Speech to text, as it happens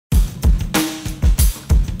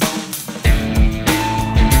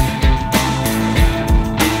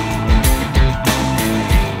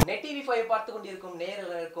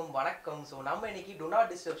எல்லாருக்கும் வணக்கம். ஸோ நம்ம இன்னைக்கு டு நாட்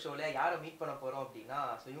டிஸ்டர்ப் ஷோல யாரை மீட் பண்ண போறோம் அப்படின்னா,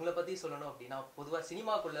 ஸோ இவங்களை பத்தி சொல்லணும் அப்படின்னா, பொதுவாக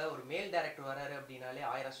சினிமாக்குள்ள ஒரு மேல் டைரக்டர் வராரு அப்படின்னாலே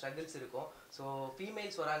 1000 ஸ்ட்ரகிள்ஸ் இருக்கும். ஸோ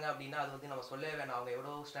ஃபீமேல்ஸ் வராங்க அப்படின்னா அது வந்து நம்ம சொல்லவே வேணாம், அவங்க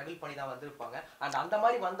எவ்வளோ ஸ்ட்ரகிள் பண்ணி தான் வந்திருப்பாங்க. அண்ட் அந்த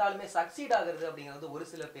மாதிரி வந்தாலுமே சக்சீட் ஆகுறது அப்படிங்கிறது ஒரு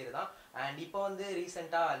சில பேர் தான். அண்ட் இப்போ வந்து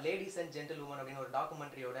ரீசெண்டாக லேடிஸ் அண்ட் ஜென்டில்வுமன் அப்படின்னு ஒரு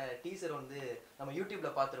டாக்குமெண்ட்ரியோட டீசர் வந்து நம்ம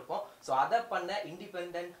யூடியூப்ல பார்த்துருப்போம். ஸோ அதை பண்ண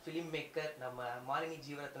இண்டிபெண்டன்ட் ஃபிலிம் மேக்கர் நம்ம மாலினி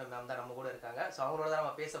ஜீவரத்னம் மேம் தான் நம்ம கூட இருக்காங்க. ஸோ அவங்களோட தான்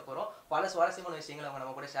நம்ம பேச போகிறோம். பல சுவாரஸ்யமான விஷயங்களை அவங்க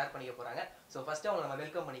நம்ம கூட ஷேர் பண்ணிக்க போகிறாங்க. ஸோ ஃபர்ஸ்ட் அவங்க நம்ம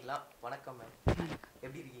வெல்கம் பண்ணிக்கலாம். வணக்கம் மேம்,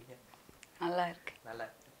 எப்படி இருக்கீங்க? நல்லா இருக்கு. நல்லா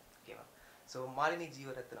இருக்கு. Okay ma'am. So Malini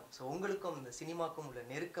Jeevarathnam, so உங்களுக்கும் இந்த சினிமாக்கும் உள்ள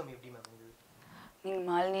நெருக்கம் எப்படி மேம் இருந்தது? நீங்கள்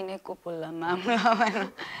மாலினினே கூப்பிடலாம் மேம்.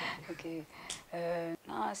 ஓகே,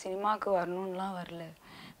 நான் சினிமாவுக்கு வரணும்லாம் வரல.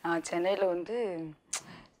 நான் சென்னையில் வந்து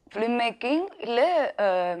ஃபிலிம் மேக்கிங் இல்லை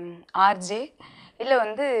ஆர்ஜே இல்லை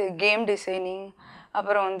வந்து கேம் டிசைனிங்,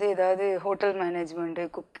 அப்புறம் வந்து ஏதாவது ஹோட்டல் மேனேஜ்மெண்ட்டு,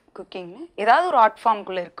 குக்கிங்னு ஏதாவது ஒரு ஆர்ட்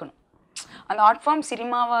ஃபார்முக்குள்ளே இருக்கணும். அந்த ஆர்ட் ஃபார்ம்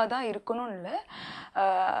சினிமாவாக தான் இருக்கணும் இல்லை,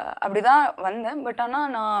 அப்படி தான் வந்தேன். பட்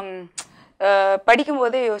ஆனால் நான்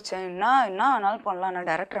படிக்கும்போதே யோசித்தேன், என்ன ஆனாலும் பண்ணலாம், நான்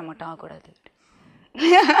டைரக்டரை மட்டும் ஆகக்கூடாது.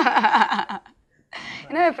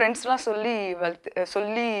 ஏன்னா என் ஃப்ரெண்ட்ஸ்லாம்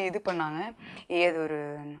சொல்லி இது பண்ணாங்க, அது ஒரு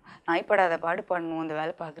நாய்ப்படாத பாடு பண்ணணும், அந்த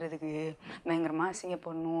வேலை பார்க்குறதுக்கு பயங்கரமாக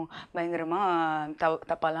அசிங்கப்படணும், பயங்கரமாக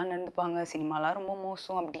தப்பாலாம் நடந்துப்பாங்க, சினிமாலாம் ரொம்ப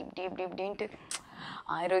மோசம், அப்படி இப்படின்ட்டு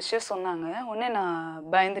 1000 விஷயம் சொன்னாங்க. உடனே நான்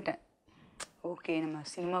பயந்துட்டேன், ஓகே நம்ம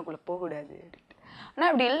சினிமாக்குள்ளே போகக்கூடாது அப்படின்ட்டு. ஆனால்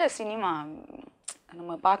அப்படி இல்லை, சினிமா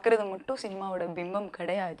நம்ம பார்க்குறது மட்டும் சினிமாவோட பிம்பம்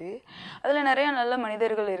கிடையாது. அதில் நிறையா நல்ல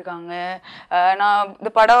மனிதர்கள் இருக்காங்க. நான் இந்த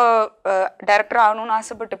படம் டைரக்டர் ஆகணும்னு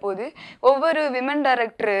ஆசைப்பட்ட போது ஒவ்வொரு விமன்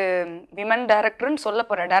டைரக்டர்னு சொல்ல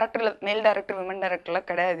போகிறேன், டைரக்டரில் மேல் டைரக்டர் விமன் டைரக்டர்லாம்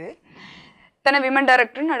கிடையாது, தன்னை விமன்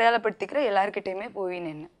டைரக்டர்னு அடையாளப்படுத்திக்கிற எல்லாருக்கிட்டையுமே போய்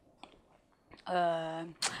நின்று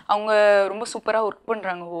அவங்க ரொம்ப சூப்பராக ஒர்க்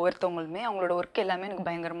பண்ணுறாங்க. ஒவ்வொருத்தவங்களுமே அவங்களோட ஒர்க் எல்லாமே எனக்கு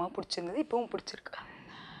பயங்கரமாக பிடிச்சிருந்தது, இப்போவும் பிடிச்சிருக்கு.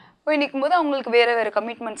 போய் நிற்கும்போது அவங்களுக்கு வேறு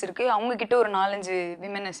கமிட்மெண்ட்ஸ் இருக்குது. அவங்கக்கிட்ட ஒரு 4-5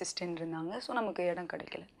 விமன் அசிஸ்டன்ட் இருந்தாங்க. ஸோ நமக்கு இடம்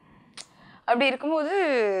கிடைக்கல. அப்படி இருக்கும்போது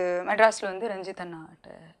மெட்ராஸில் வந்து ரஞ்சித்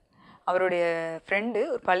அண்ணாட்ட அவருடைய ஃப்ரெண்டு,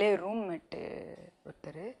 ஒரு பழைய ரூம்மேட்டு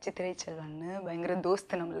ஒருத்தர் சித்திரை செல்வன்னு பயங்கர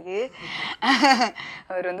தோஸ்து நம்மளுக்கு,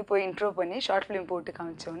 அவர் வந்து போய் இன்ட்ரோ பண்ணி ஷார்ட் ஃபிலிம் போட்டு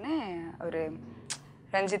காமிச்சோடனே அவர்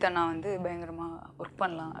ரஞ்சித் அண்ணா வந்து பயங்கரமாக ஒர்க்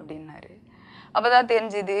பண்ணலாம் அப்படின்னாரு. அப்போ தான்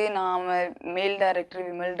தெரிஞ்சுது, நான் மேல் டைரக்டர்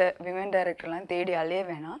விமன் டைரக்டர்லாம் தேடி அலைய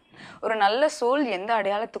வேணாம், ஒரு நல்ல சோல் எந்த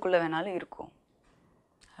அடையாளத்துக்குள்ளே வேணாலும் இருக்கும்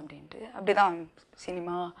அப்படின்ட்டு. அப்படி தான்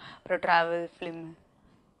சினிமா, அப்புறம் ட்ராவல், ஃபிலிம்.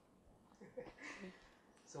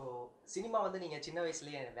 ஸோ சினிமா வந்து நீங்கள் சின்ன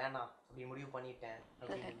வயசுலேயே வேணாம் அப்படி முடிவு பண்ணிட்டேன்?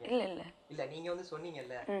 இல்லை நீங்கள் வந்து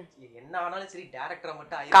சொன்னீங்கல்ல, என்ன ஆனாலும் சரி டைரக்டரை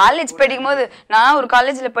மட்டும். காலேஜ் படிக்கும்போது நான் ஒரு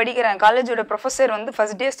காலேஜில் படிக்கிறேன், காலேஜோட ப்ரொஃபஸர் வந்து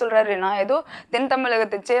ஃபர்ஸ்ட் டே சொல்கிறாரு, நான் ஏதோ தென்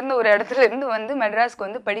தமிழகத்தை சேர்ந்த ஒரு இடத்துல இருந்து வந்து மெட்ராஸ்க்கு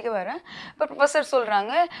வந்து படிக்க வரேன். இப்போ ப்ரொஃபஸர்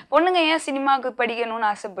சொல்கிறாங்க, பொண்ணுங்க ஏன் சினிமாவுக்கு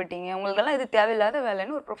படிக்கணும்னு ஆசைப்பட்டீங்க, உங்களுக்கெல்லாம் இது தேவையில்லாத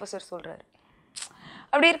வேலைன்னு ஒரு ப்ரொஃபஸர் சொல்கிறாரு.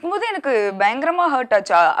 அப்படி இருக்கும்போது எனக்கு பயங்கரமாக ஹர்ட்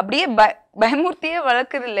ஆச்சா. அப்படியே பயமூர்த்தியே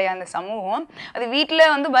வளர்க்குது இல்லையா அந்த சமூகம். அது வீட்டில்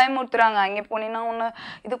வந்து பயமுறுத்துறாங்க, அங்கே போனீங்கன்னா ஒன்று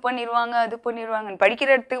இது பண்ணிடுவாங்க அது பண்ணிடுவாங்க, படிக்கிற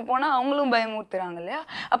இடத்துக்கு போனால் அவங்களும் பயமுறுத்துறாங்க இல்லையா.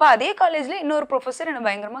 அப்போ அதே காலேஜில் இன்னொரு ப்ரொஃபஸர் என்னை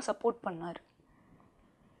பயங்கரமாக சப்போர்ட் பண்ணார்.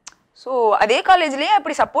 ஸோ அதே காலேஜ்லேயே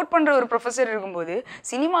அப்படி சப்போர்ட் பண்ணுற ஒரு ப்ரொஃபஸர் இருக்கும்போது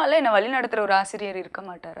சினிமாவில் என்னை வழி நடத்துகிற ஒரு ஆசிரியர் இருக்க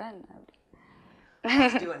மாட்டாரா என்ன?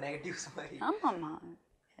 ஆமாம்மா.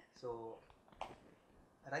 ஸோ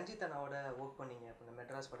ரஞ்சித் அண்ணாவோட ஒர்க் பண்ணீங்க, இப்போ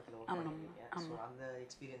மெட்ராஸ் படத்தில் ஒர்க் பண்ணீங்க. ஸோ அந்த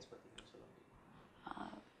எக்ஸ்பீரியன்ஸ் பற்றி சொல்லுங்க.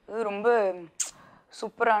 அது ரொம்ப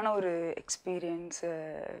சூப்பரான ஒரு எக்ஸ்பீரியன்ஸு.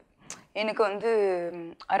 எனக்கு வந்து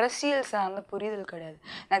அரசியல் சார்ந்த புரிதல் கிடையாது.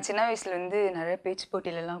 நான் சின்ன வயசுலேருந்து நிறைய பேச்சு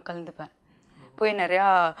போட்டியிலலாம் கலந்துப்பேன், போய் நிறையா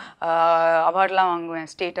அவார்டெலாம் வாங்குவேன்,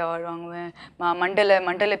 ஸ்டேட் அவார்டு வாங்குவேன்,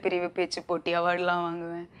 மண்டல பிரிவு பேச்சு போட்டி அவார்டெலாம்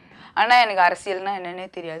வாங்குவேன். ஆனால் எனக்கு அரசியல்னால் என்னன்னே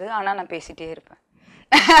தெரியாது, ஆனால் நான் பேசிகிட்டே இருப்பேன்.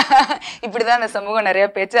 இப்படி தான் அந்த சமூகம் நிறையா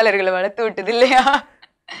பேச்சாளர்களை வளர்த்து விட்டது இல்லையா.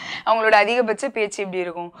 அவங்களோட அதிகபட்ச பேச்சு இப்படி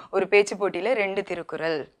இருக்கும், ஒரு பேச்சு போட்டியில் 2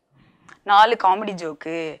 திருக்குறள், 4 காமெடி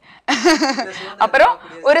ஜோக்கு, அப்புறம்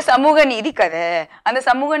ஒரு சமூக நீதி கதை. அந்த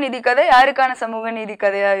சமூக நீதி கதை யாருக்கான சமூக நீதி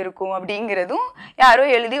கதையாக இருக்கும் அப்படிங்கிறதும் யாரோ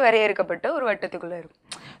எழுதி வரையறுக்கப்பட்ட ஒரு வட்டத்துக்குள்ளே இருக்கும்.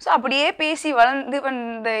 ஸோ அப்படியே பேசி வளர்ந்து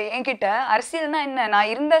வந்த என்கிட்ட அரசியல்னா என்ன,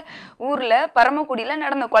 நான் இருந்த ஊரில் பரமக்குடியில்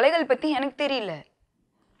நடந்த கொலைகள் பற்றி எனக்கு தெரியல.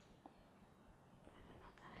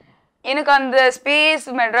 எனக்கு அந்த ஸ்பேஸ்,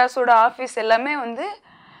 மெட்ராஸோட ஆஃபீஸ் எல்லாமே வந்து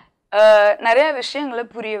நிறையா விஷயங்களை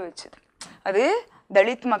புரிய வச்சுது. அது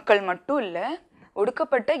தலித் மக்கள் மட்டும் இல்லை,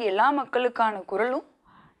 ஒடுக்கப்பட்ட எல்லா மக்களுக்கான குரலும்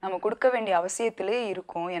நம்ம கொடுக்க வேண்டிய அவசியத்திலே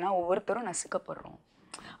இருக்கும். ஏன்னா ஒவ்வொருத்தரும் நசுக்கப்படுறோம்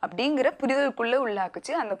அப்படிங்கிற புரிதலுக்குள்ளே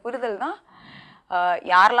உள்ளாக்குச்சு. அந்த புரிதல் தான்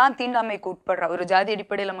யாரெல்லாம் தீண்டாமைக்கு உட்படுறா, ஒரு ஜாதி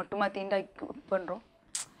அடிப்படையில் மட்டுமா தீண்டாமைக்கு உட்படுறோம்,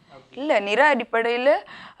 இல்லை நிற அடிப்படையில்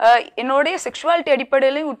என்னுடைய செக்ஷுவாலிட்டி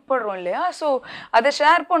அடிப்படையிலையும் உட்படுறோம் இல்லையா. ஸோ அதை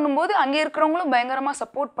ஷேர் பண்ணும்போது அங்கே இருக்கிறவங்களும் பயங்கரமாக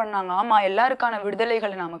சப்போர்ட் பண்ணாங்க. ஆமாம், எல்லாருக்கான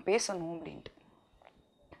விடுதலைகளை நாம் பேசணும் அப்படின்ட்டு.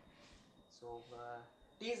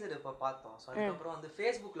 டீசர் இப்போ பார்த்தோம். ஸோ அதுக்கப்புறம் வந்து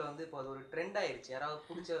ஃபேஸ்புக்கில் வந்து இப்போ அது ஒரு ட்ரெண்ட் ஆயிடுச்சு. யாராவது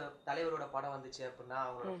பிடிச்ச தலைவரோட படம் வந்துச்சு அப்படின்னா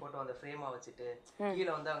அவங்களோட ஃபோட்டோ அந்த ஃப்ரேமாக வச்சுட்டு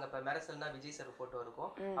கீழே வந்து அவங்க இப்போ மெரசல்னா விஜய் சார் ஃபோட்டோ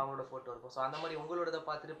இருக்கும், அவங்களோட ஃபோட்டோ இருக்கும். ஸோ அந்த மாதிரி உங்களோட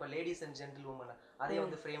பார்த்துட்டு இப்போ லேடிஸ் அண்ட் ஜென்டில்வுமன் அதே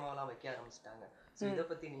வந்து ஃப்ரேமாவெல்லாம் வைக்க ஆரம்பிச்சிட்டாங்க. ஸோ இதை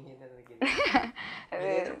பற்றி நீங்கள் என்ன நினைக்கிறீங்க?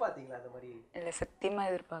 எதிர்பார்த்தீங்களா அந்த மாதிரி? இல்லை, சத்தியமாக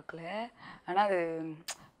எதிர்பார்க்கல. ஆனால் அது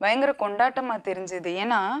பயங்கர கொண்டாட்டமாக தெரிஞ்சது.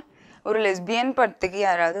 ஏன்னா ஒரு லெஸ்பியன் படத்துக்கு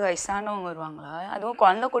யாராவது வயசானவங்க வருவாங்களா? அதுவும்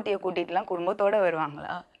குழந்தை குட்டியை கூட்டிகிட்டுலாம் குடும்பத்தோடு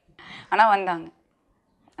வருவாங்களா? ஆனால் வந்தாங்க.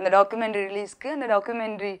 அந்த டாக்குமெண்ட்ரி ரிலீஸ்க்கு அந்த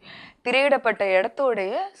டாக்குமெண்ட்ரி திரையிடப்பட்ட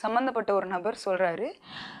இடத்தோடைய சம்மந்தப்பட்ட ஒரு நபர் சொல்கிறாரு,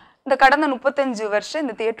 இந்த கடந்த 35 வருஷம்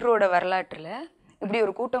இந்த தியேட்டரோட வரலாற்றில் இப்படி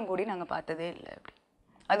ஒரு கூட்டம் கூடி நாங்கள் பார்த்ததே இல்லை அப்படி.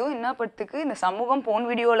 அதுவும் என்ன படத்துக்கு இந்த சமூகம் போன்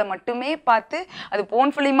வீடியோவில் மட்டுமே பார்த்து அது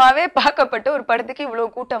போன் ஃபிலிமாகவே பார்க்கப்பட்ட ஒரு படத்துக்கு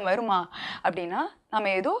இவ்வளோ கூட்டம் வருமா அப்படின்னா நம்ம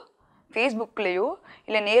ஏதோ ஃபேஸ்புக்லேயோ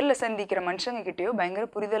இல்லை நேரில் சந்திக்கிற மனுஷங்கக்கிட்டேயோ பயங்கர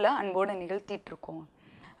புரிதலை அன்போடு நிகழ்த்திட்டுருக்கோம்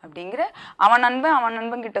அப்படிங்கிற அவன்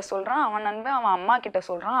நண்பன் கிட்ட சொல்கிறான், அவன் அம்மா கிட்ட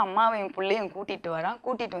சொல்கிறான், அம்மாவை என் பிள்ளையும் கூட்டிகிட்டு வரான்,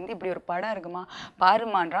 கூட்டிகிட்டு வந்து இப்படி ஒரு படம் இருக்குமா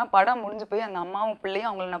பாருமான்றான். படம் முடிஞ்சு போய் அந்த அம்மாவும்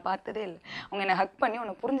பிள்ளையும் அவங்கள நான் பார்த்ததே இல்லை, அவங்க என்னை ஹக் பண்ணி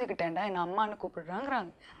உன்னை புரிஞ்சுக்கிட்டேன்டா என்னை அம்மானு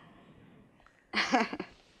கூப்பிடுறாங்கிறாங்க.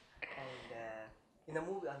 இந்த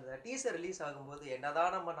மூவி அந்த டீசர் ரிலீஸ் ஆகும்போது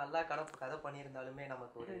என்னதான் நம்ம நல்லா கதை பண்ணியிருந்தாலுமே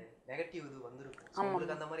நமக்கு ஒரு நெகட்டிவ் இது வந்திருக்கும்.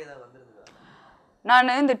 உங்களுக்கு அந்த மாதிரி ஏதாவது வந்திருந்ததா?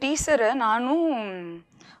 நான் இந்த டீசரை நானும்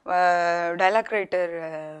டைலாக் ரைட்டர்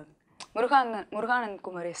முருகானந்த்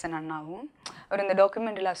குமரேசன் அண்ணாவும் அவர் இந்த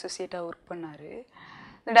டாக்குமெண்ட்ரியில் அசோசியேட்டாக ஒர்க் பண்ணார்.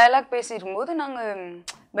 இந்த டைலாக் பேசியிருக்கும்போது நாங்கள்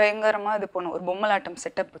பயங்கரமாக இது போனோம், ஒரு பொம்மலாட்டம்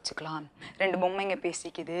செட்டப் வச்சுக்கலாம், 2 பொம்மைங்க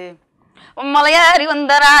பேசிக்குது, மலையாரி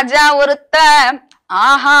வந்த ராஜா ஒருத்த,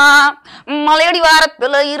 ஆஹா மலையடி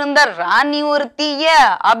வாரத்துல இருந்த ராணி ஒருத்திய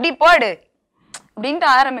அப்படி போடு அப்படின்ட்டு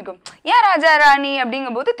ஆரம்பிக்கும். ஏன் ராஜா ராணி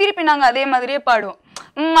அப்படிங்கும் போது திருப்பி நாங்க அதே மாதிரியே பாடுவோம்,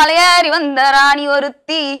 மலையாரி வந்த ராணி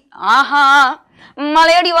ஒருத்தி, ஆஹா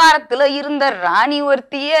மலையடி வாரத்துல இருந்த ராணி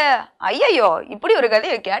ஒருத்திய. ஐயையோ, இப்படி ஒரு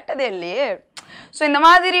கதையை கேட்டதே இல்லையே. ஸோ இந்த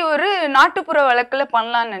மாதிரி ஒரு நாட்டுப்புற வழக்கில்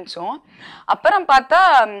பண்ணலான்னு நினச்சோம். அப்புறம் பார்த்தா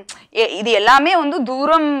இது எல்லாமே வந்து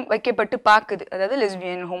தூரம் வைக்கப்பட்டு பார்க்குது, அதாவது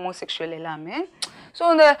லெஸ்பியன் ஹோமோசெக்ஷுவல் எல்லாமே. ஸோ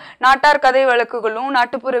இந்த நாட்டார் கதை வழக்குகளும்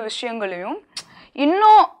நாட்டுப்புற விஷயங்களையும்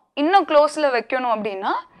இன்னும் க்ளோஸில் வைக்கணும்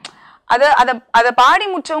அப்படின்னா அதை அதை அதை பாடி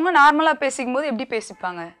முடிச்சவங்க நார்மலாக பேசிக்கும் போது எப்படி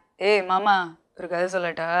பேசிப்பாங்க, ஏய் மாமா ஒரு கதை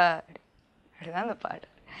சொல்லட்டா அப்படிதான் அந்த பாடு.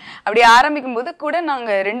 அப்படி ஆரம்பிக்கும் போது கூட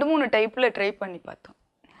நாங்கள் 2-3 டைப்பில் ட்ரை பண்ணி பார்த்தோம்.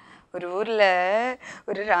 ஒரு ஊரில்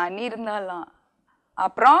ஒரு ராணி இருந்தாலாம்,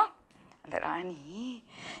 அப்புறம் அந்த ராணி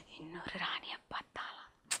இன்னொரு ராணியை பார்த்தாலாம்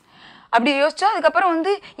அப்படி யோசிச்சா. அதுக்கப்புறம்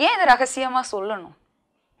வந்து ஏன் இதை ரகசியமாக சொல்லணும்,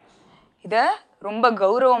 இதை ரொம்ப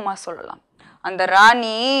கௌரவமாக சொல்லலாம், அந்த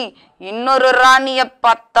ராணி இன்னொரு ராணியை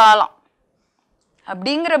பார்த்தாலாம்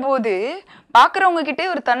அப்படிங்கிற போது பார்க்குறவங்க கிட்டே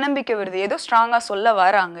ஒரு தன்னம்பிக்கை வருது, ஏதோ ஸ்ட்ராங்காக சொல்ல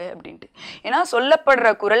வராங்க அப்படின்ட்டு. ஏன்னா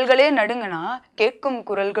சொல்லப்படுற குரல்களே நடுங்கன்னா கேட்கும்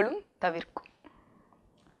குரல்களும் தவிர்க்கும்.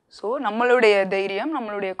 ஸோ நம்மளுடைய தைரியம்,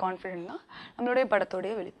 நம்மளுடைய கான்ஃபிடென்ட் தான் நம்மளுடைய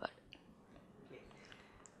படத்தோடைய வெளிப்பாடு.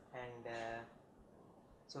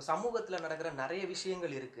 ஸோ சமூகத்தில் நடக்கிற நிறைய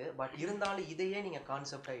விஷயங்கள் இருக்குது, பட் இருந்தாலும் இதையே நீங்கள்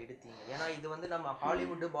கான்செப்டாக எடுத்தீங்க. ஏன்னா இது வந்து நம்ம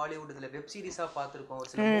ஹாலிவுட் பாலிவுட் இதில் வெப் சீரிஸாக பார்த்துருக்கோம், ஒரு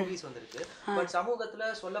சில மூவிஸ் வந்துருக்கு. பட் சமூகத்தில்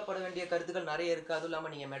சொல்லப்பட வேண்டிய கருத்துக்கள் நிறைய இருக்குது. அதுவும்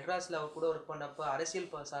இல்லாமல் நீங்கள் மெட்ராஸில் கூட ஒர்க் பண்ணப்போ அரசியல்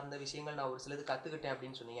சார்ந்த விஷயங்கள் நான் ஒரு சிலது கற்றுக்கிட்டேன்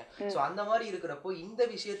அப்படின்னு சொன்னீங்க. ஸோ அந்த மாதிரி இருக்கிறப்போ இந்த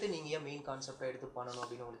விஷயத்தை நீங்கள் ஏன் மெயின் கான்செப்டாக எடுத்து பண்ணணும்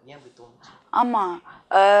அப்படின்னு உங்களுக்கு ஏன் அப்படி தோணுச்சு? ஆமாம்,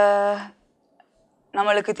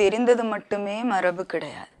 நம்மளுக்கு தெரிந்தது மட்டுமே மரபு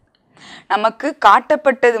கிடையாது, நமக்கு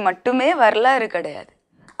காட்டப்பட்டது மட்டுமே வரலாறு கிடையாது,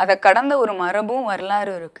 அதை கடந்த ஒரு மரபும்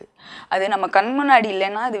வரலாறும் இருக்கு. அது நம்ம கண் முன்னாடி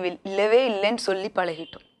இல்லைன்னா அது இல்லவே இல்லைன்னு சொல்லி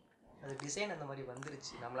பழகிட்டோம்.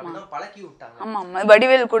 ஆமாம்,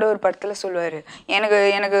 வடிவேல் கூட ஒரு படத்துல சொல்லுவாரு,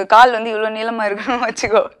 எனக்கு கால் வந்து இவ்வளோ நீளமா இருக்கணும்னு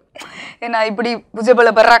வச்சுக்கோ, ஏன்னா இப்படி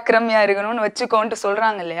புஜபல பராக்கிரமியா இருக்கணும்னு வச்சுக்கோன்ட்டு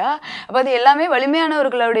சொல்றாங்க இல்லையா. அப்போ அது எல்லாமே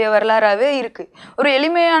வலிமையானவர்களுடைய வரலாறாவே இருக்கு. ஒரு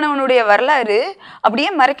எளிமையானவனுடைய வரலாறு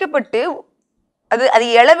அப்படியே மறைக்கப்பட்டு அது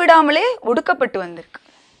எழவிடாமலே ஒடுக்கப்பட்டு வந்திருக்கு.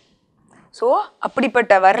 ஸோ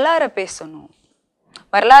அப்படிப்பட்ட வரலாறை பேசணும்.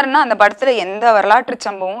 வரலாறுனா அந்த படத்தில் எந்த வரலாற்று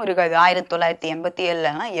சம்பவமும் இருக்காது.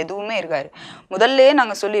 1987 எதுவுமே இருக்காது. முதல்ல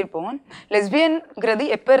நாங்கள் சொல்லியிருப்போம், லெஸ்பியன்கிறது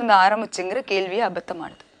எப்போ இருந்து ஆரம்பிச்சுங்கிற கேள்வியே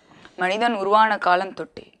அபத்தமானது. மனிதன் உருவான காலம்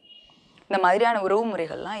தொட்டே இந்த மாதிரியான உறவு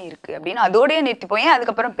முறைகள்லாம் இருக்குது அப்படின்னு அதோடய நிறுத்திப்போம். ஏன்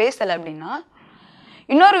அதுக்கப்புறம் பேசலை அப்படின்னா,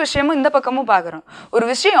 இன்னொரு விஷயமும் இந்த பக்கமும் பார்க்குறோம். ஒரு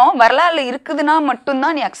விஷயம் வரலாறுல இருக்குதுன்னா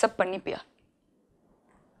மட்டும்தான் நீ அக்செப்ட் பண்ணிப்பியா?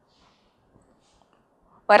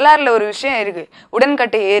 வரலாறுல ஒரு விஷயம் இருக்கு,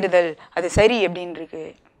 உடன்கட்டை ஏறுதல், அது சரி அப்படின்னு இருக்கு,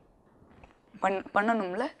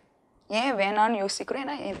 பண்ணணும்ல. ஏன் வேணான்னு யோசிக்கிறோம்?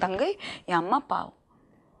 ஏன்னா என் தங்கை, என் அம்மா பாவம்.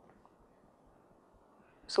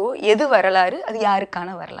 ஸோ எது வரலாறு, அது யாருக்கான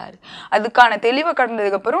வரலாறு, அதுக்கான தெளிவை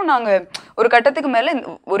கடந்ததுக்கப்புறம் நாங்கள் ஒரு கட்டத்துக்கு மேலே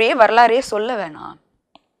ஒரே வரலாறையே சொல்ல வேணாம்,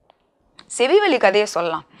 செவிவழி கதையை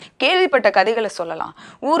சொல்லலாம், கேள்விப்பட்ட கதைகளை சொல்லலாம்.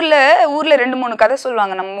 ஊரில் 2-3 கதை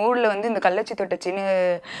சொல்லுவாங்க. நம்ம ஊரில் வந்து இந்த கள்ளச்சி தொட்டச்சின்னு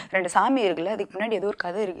 2 சாமி இருக்குல்ல, அதுக்கு முன்னாடி ஏதோ ஒரு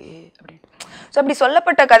கதை இருக்குது அப்படின்னு. ஸோ அப்படி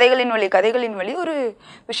சொல்லப்பட்ட கதைகளின் வழி ஒரு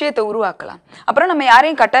விஷயத்தை உருவாக்கலாம். அப்புறம் நம்ம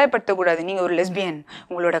யாரையும் கட்டாயப்படுத்தக்கூடாது. நீங்கள் ஒரு லெஸ்பியன்,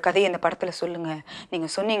 உங்களோட கதையை இந்த படத்தில் சொல்லுங்கள்,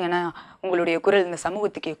 நீங்கள் சொன்னீங்கன்னா உங்களுடைய குரல் இந்த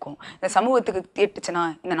சமூகத்துக்கு கேட்கும், இந்த சமூகத்துக்கு கேட்டுச்சுன்னா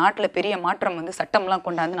இந்த நாட்டில் பெரிய மாற்றம் வந்து சட்டம்லாம்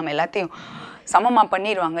கொண்டாந்து நம்ம எல்லாத்தையும் சமமாக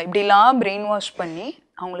பண்ணிடுவாங்க. இப்படிலாம் பிரெயின் வாஷ் பண்ணி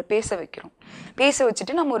அவங்கள பேச வைக்கிறோம். பேச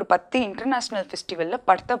வச்சுட்டு நம்ம ஒரு 10 இன்டர்நேஷ்னல் ஃபெஸ்டிவலில்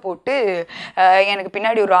படத்தை போட்டு எனக்கு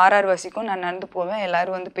பின்னாடி ஒரு RR வாசிக்கும், நான் நடந்து போவேன்,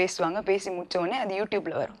 எல்லோரும் வந்து பேசுவாங்க. பேசி முடித்த உடனே அது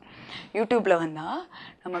யூடியூப்பில் வரும். யூடியூப்பில் வந்தால்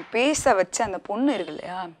நம்ம பேச வச்ச அந்த பொண்ணு இருக்கு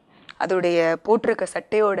இல்லையா, அதோடைய போட்டிருக்க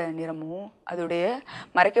சட்டையோட நிறமும் அதோடைய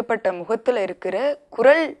மறைக்கப்பட்ட முகத்தில் இருக்கிற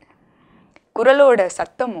குரலோட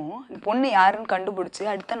சத்தமும் அந்த பொண்ணு யாருன்னு கண்டுபிடிச்சி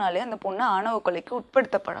அடுத்த நாளே அந்த பொண்ணு ஆணவ கொலைக்கு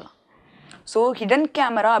உட்படுத்தப்படலாம். ஸோ ஹிடன்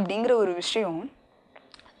கேமரா அப்படிங்கிற ஒரு விஷயம்,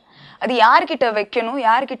 அது யார்கிட்ட வைக்கணும்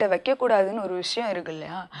யார்கிட்ட வைக்கக்கூடாதுன்னு ஒரு விஷயம் இருக்கு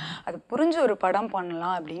இல்லையா, அது புரிஞ்ச ஒரு படம்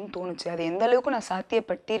பண்ணலாம் அப்படின்னு தோணுச்சு. அது எந்த அளவுக்கு நான்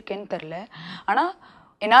சாத்தியப்படுத்தியிருக்கேன்னு தெரில. ஆனால்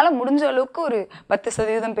என்னால் முடிஞ்ச அளவுக்கு ஒரு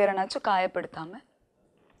 10% பேரனாச்சும் காயப்படுத்தாமல்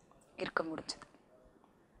இருக்க முடிஞ்சது.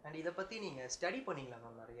 அண்ட் இதை பற்றி நீங்கள் ஸ்டடி பண்ணீங்களா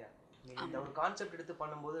மேம்? நிறைய இந்த ஒரு கான்செப்ட் எடுத்து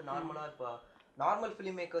பண்ணும்போது நார்மலாக இப்போ நார்மல்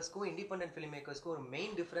ஃபிலிம் மேக்கர்ஸ்க்கும் இண்டிபெண்டன்ட் ஃபிலிம் மேக்கர்ஸ்க்கும் ஒரு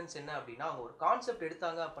மெயின் டிஃபரன்ஸ் என்ன அப்படின்னா, அவங்க ஒரு கான்செப்ட்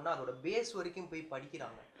எடுத்தாங்க அப்படின்னா அதோட பேஸ் வரைக்கும் போய்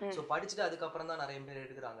படிக்கிறாங்க. ஸோ படிச்சுட்டு அதுக்கப்புறம் தான் நிறைய பேர்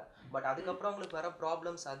எடுக்கிறாங்க. பட் அதுக்கப்புறம் அவங்களுக்கு வர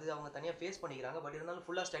ப்ராப்ளம்ஸ் அது அவங்க தனியாக ஃபேஸ் பண்ணிக்கிறாங்க. பட் இருந்தாலும்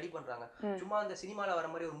ஃபுல்லாக ஸ்டடி பண்ணுறாங்க. சும்மா அந்த சினிமாவில் வர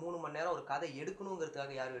மாதிரி ஒரு 3 மணி நேரம் ஒரு கதை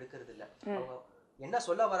எடுக்கணுங்கிறதுக்காக யாரும் எடுக்கிறது இல்லை. அவங்க என்ன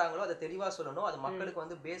சொல்ல வராங்களோ அதை தெளிவாக சொல்லணும், அது மக்களுக்கு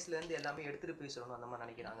வந்து பேஸ்லேருந்து எல்லாமே எடுத்துகிட்டு போய் சொல்லணும், அந்த மாதிரி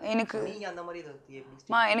நினைக்கிறாங்க. நீங்கள் அந்த மாதிரி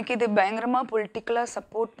இதை எனக்கு இது பயங்கரமாக பொலிட்டிக்கலாக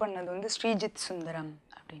சப்போர்ட் பண்ணது வந்து ஸ்ரீஜித் சுந்தரம்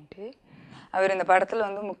அப்படின்ட்டு. அவர் இந்த படத்தில்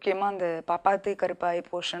வந்து முக்கியமாக அந்த பாப்பாத்தி கருப்பாய்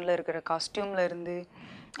போர்ஷனில் இருக்கிற காஸ்டியூமில் இருந்து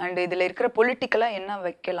அண்டு இதில் இருக்கிற பொலிட்டிக்கலாக என்ன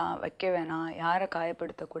வைக்கலாம் வைக்க வேணாம், யாரை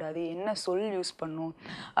காயப்படுத்தக்கூடாது, என்ன சொல் யூஸ் பண்ணும்,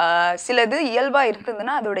 சிலது இயல்பாக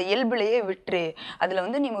இருந்ததுன்னா அதோட இயல்புலையே விட்டுரு, அதில்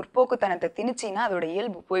வந்து நீ முற்போக்குத்தனத்தை திணிச்சின்னா அதோட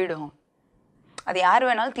இயல்பு போயிடும், அது யார்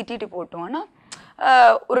வேணாலும் திட்டிட்டு போட்டோம். ஆனால்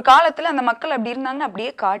ஒரு காலத்தில் அந்த மக்கள் அப்படி இருந்தாங்கன்னா அப்படியே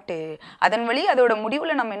காட்டு, அதன் வழி அதோட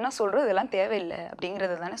முடிவில் நம்ம என்ன சொல்கிறோம் இதெல்லாம் தேவையில்லை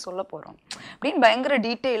அப்படிங்கிறத தானே சொல்ல போகிறோம் அப்படின்னு பயங்கர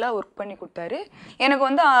டீட்டெயிலாக ஒர்க் பண்ணி கொடுத்தாரு. எனக்கு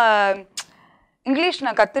வந்து இங்கிலீஷ்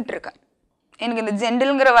நான் கற்றுட்ருக்கேன். எனக்கு இந்த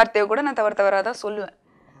ஜெண்டில்ங்கிற வார்த்தையை கூட நான் தவறாக தான் சொல்லுவேன்.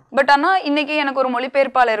 பட் ஆனால் இன்றைக்கி எனக்கு ஒரு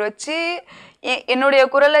மொழிபெயர்ப்பாளர் வச்சு என்னுடைய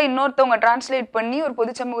குரலை இன்னொருத்தவங்க டிரான்ஸ்லேட் பண்ணி ஒரு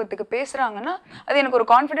பொது சமூகத்துக்கு பேசுகிறாங்கன்னா அது எனக்கு ஒரு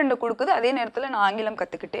கான்ஃபிடென்ட்டை கொடுக்குது. அதே நேரத்தில் நான் ஆங்கிலம்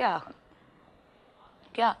கற்றுக்கிட்டே ஆகணும்.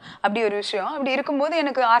 ஓகே, அப்படி ஒரு விஷயம். அப்படி இருக்கும்போது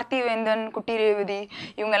எனக்கு ஆர்த்தி வேந்தன், குட்டி ரேவதி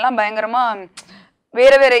இவங்கெல்லாம் பயங்கரமாக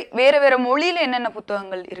வேறு வேறு மொழியில் என்னென்ன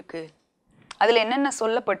புத்தகங்கள் இருக்குது, அதில் என்னென்ன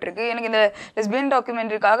சொல்லப்பட்டிருக்கு. எனக்கு இந்த லெஸ்பியன்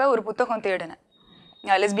டாக்குமெண்ட்ரிக்காக ஒரு புத்தகம் தேடினேன்,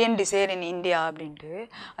 லெஸ்பியன் டிசைர் இன் இந்தியா அப்படின்ட்டு.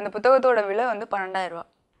 அந்த புத்தகத்தோட விலை வந்து 12,000 ரூபா.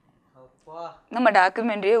 நம்ம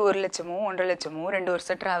டாக்குமெண்ட்ரியே 1 லட்சமோ 1.5 லட்சமோ 2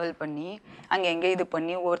 வருஷம் ட்ராவல் பண்ணி அங்கே எங்கே இது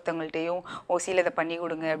பண்ணி ஒவ்வொருத்தவங்கள்ட்டையும் ஓசியில் இதை பண்ணி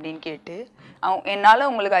கொடுங்க அப்படின்னு கேட்டு என்னால்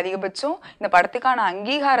உங்களுக்கு அதிகபட்சம் இந்த படத்துக்கான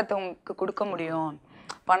அங்கீகாரத்தை உங்களுக்கு கொடுக்க முடியும்,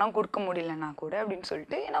 பணம் கொடுக்க முடியலன்னா கூட அப்படின்னு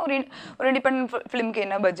சொல்லிட்டு. ஏன்னா ஒரு இண்டிபெண்டன்ட் ஃபிலிமுக்கு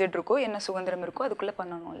என்ன பட்ஜெட் இருக்கோ என்ன சுதந்திரம் இருக்கோ அதுக்குள்ளே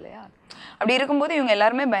பண்ணணும் இல்லையா. அப்படி இருக்கும்போது இவங்க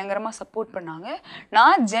எல்லாருமே பயங்கரமாக சப்போர்ட் பண்ணாங்க.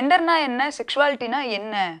 நான் ஜெண்டர்னா என்ன, செக்ஷுவாலிட்டினா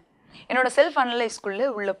என்ன, என்னோட செல்ஃப் அனலைஸ்குள்ளே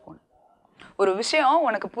உள்ளே போனேன். ஒரு விஷயம்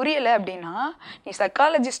உனக்கு புரியலை அப்படின்னா நீ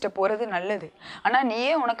சைக்காலஜிஸ்ட்டை போகிறது நல்லது. ஆனால்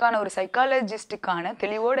நீயே உனக்கான ஒரு சைக்காலஜிஸ்ட்டுக்கான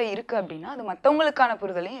தெளிவோடு இருக்குது அப்படின்னா அது மற்றவங்களுக்கான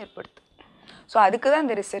புரிதலையும் ஏற்படுத்து. ஸோ அதுக்கு தான்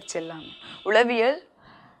இந்த ரிசர்ச் எல்லாமே.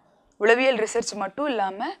 உளவியல் ரிசர்ச் மட்டும்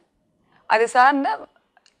இல்லாமல் அது சார்ந்த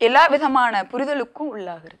எல்லா விதமான புரிதலுக்கும்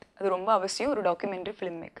உள்ளாகிறது. அது ரொம்ப அவசியம் ஒரு டாக்குமெண்ட்ரி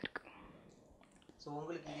ஃபிலிம் மேக்கருக்கு. ஸோ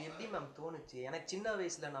உங்களுக்கு இது எப்படி மேம் தோணுச்சு? எனக்கு சின்ன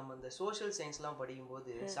வயசில் நம்ம இந்த சோஷியல் சயின்ஸ்லாம்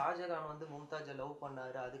படிக்கும்போது ஷாஜகான் வந்து மும்தாஜை லவ்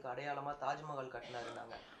பண்ணாரு, அதுக்கு அடையாளமாக தாஜ்மஹால்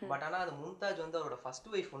கட்டினாருனாங்க. பட் ஆனால் அது மும்தாஜ் வந்து அவரோட ஃபர்ஸ்ட்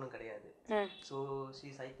ஒய்ஃப் ஒன்றும் கிடையாது. So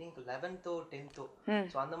she's I think 11th or 10th.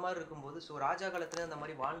 So அந்த மாதிரி இருக்கும்போது ஸோ ராஜா காலத்துல அந்த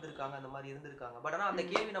மாதிரி வாழ்ந்துருக்காங்க, அந்த மாதிரி இருந்திருக்காங்க. பட் ஆனால் அந்த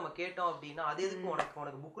கேள்வி நம்ம கேட்டோம் அப்படின்னா அது எதுக்கு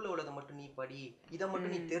உனக்கு புக்கில் உள்ளதை மட்டும் நீ படி, இதை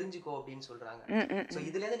மட்டும் நீ தெரிஞ்சுக்கோ அப்படின்னு சொல்றாங்க. ஸோ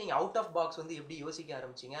இதுலேருந்து நீங்கள் அவுட் ஆஃப் பாக்ஸ் வந்து எப்படி யோசிக்க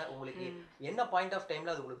ஆரம்பிச்சிங்க? உங்களுக்கு என்ன பாயிண்ட் ஆஃப்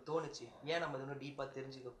டைம்ல அது உங்களுக்கு தோணுச்சு? ஏன் நம்ம இது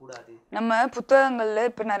தெரிஞ்சுக்க கூடாது? நம்ம புத்தகங்கள்ல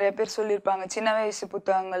இப்ப நிறைய பேர் சொல்லியிருப்பாங்க, சின்ன வயசு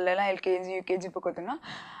புத்தகங்கள்ல எல்லாம் எல்கேஜி யூகேஜி பார்த்தோம்னா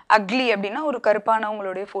அக்லி அப்படின்னா ஒரு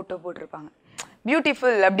கருப்பானவங்களுடைய போட்டோ போட்டிருப்பாங்க,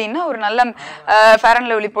 பியூட்டிஃபுல் அப்படின்னா ஒரு நல்ல ஃபேர்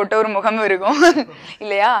அண்ட் லவ்லி போட்ட ஒரு முகம் இருக்கும்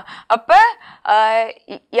இல்லையா. அப்ப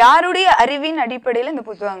யாருடைய அறிவின் அடிப்படையில் இந்த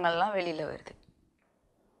புத்தகங்கள்லாம் வெளியில வருது.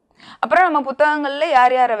 அப்புறம் நம்ம புத்தகங்கள்ல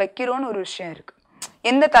யார் யாரை வைக்கிறோன்னு ஒரு விஷயம் இருக்கு.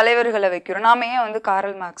 எந்த தலைவர்களை வைக்கிறோம்? நாம ஏன் வந்து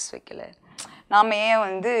காரல் மார்க்ஸ் வைக்கல? நாம ஏன்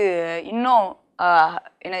வந்து இன்னும்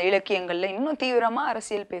இலக்கியங்கள்ல இன்னும் தீவிரமா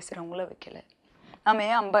அரசியல் பேசுறவங்கள வைக்கல? நாம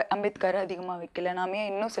ஏன் அம்பேத்கரை அதிகமா வைக்கல? நாம ஏன்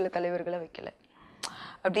இன்னும் சில தலைவர்களை வைக்கல?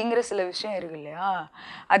 அப்படிங்கிற சில விஷயம் இருக்கு இல்லையா?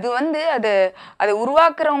 அது வந்து அதை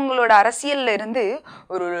உருவாக்குறவங்களோட அரசியல்ல இருந்து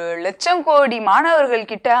ஒரு 1,00,000 கோடி மாணவர்கள்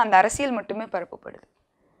கிட்ட அந்த அரசியல் மட்டுமே பரப்பப்படுது.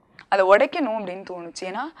 அதை உடைக்கணும் அப்படின்னு தோணுச்சு.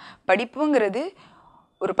 ஏன்னா படிப்புங்கிறது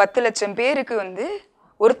ஒரு 10 லட்சம் பேருக்கு வந்து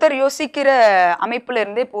ஒருத்தர் யோசிக்கிற அமைப்புல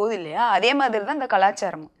இருந்தே போகுது இல்லையா? அதே மாதிரி தான் இந்த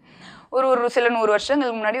கலாச்சாரமும். ஒரு சில 100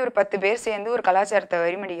 வருஷங்களுக்கு முன்னாடி ஒரு 10 பேர் சேர்ந்து ஒரு கலாச்சாரத்தை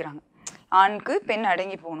வரிமடிக்கிறாங்க. ஆணுக்கு பெண்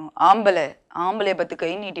அடங்கி போகணும், ஆம்பளைய பத்தி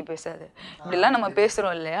கை நீட்டி பேசாது, இப்படிலாம் நம்ம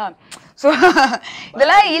பேசுறோம் இல்லையா? ஸோ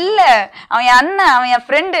இதெல்லாம் இல்லை. அவன் என் அண்ணன், அவன் என்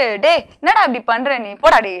ஃப்ரெண்டு, டே என்னடா இப்படி பண்ற நீ,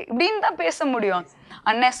 போடா டே, இப்படின்னு தான் பேச முடியும்.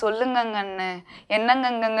 அண்ணன் சொல்லுங்கங்க அண்ணன்,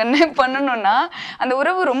 என்னங்கங்கன்னு பண்ணணும்னா அந்த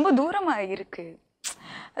உறவு ரொம்ப தூரமா இருக்கு.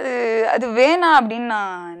 அது வேணாம் அப்படின்னு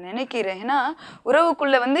நான் நினைக்கிறேன். ஏன்னா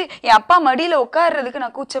உறவுக்குள்ள வந்து என் அப்பா மடியில உட்கார்றதுக்கு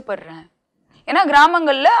நான் கூச்சப்படுறேன். ஏன்னா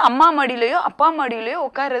கிராமங்கள்ல அம்மா மடியிலையோ அப்பா மடியிலையோ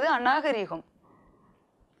உட்கார்றது அநாகரிகம்.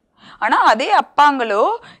 ஆனா அதே அப்பாங்களோ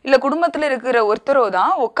இல்ல குடும்பத்துல இருக்கிற ஒருத்தரோ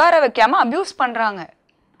தான் உட்கார வைக்காம அபியூஸ் பண்றாங்க.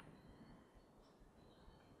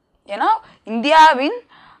 ஏன்னா இந்தியாவின்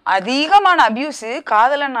அதிகமான அபியூஸ்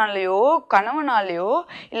காதலனாலேயோ கணவனாலேயோ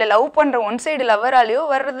இல்ல லவ் பண்ற ஒன் சைடு லவராலேயோ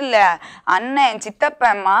வர்றது இல்ல, அண்ணன்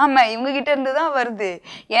சித்தப்பன் மாமன் இவங்க கிட்ட இருந்து தான் வருது.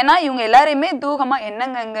 ஏன்னா இவங்க எல்லாரையுமே தூரமா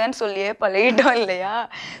என்னங்கன்னு சொல்லியே பழகிட்டோம் இல்லையா?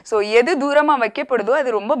 ஸோ எது தூரமா வைக்கப்படுதோ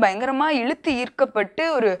அது ரொம்ப பயங்கரமா இழுத்து ஈர்க்கப்பட்டு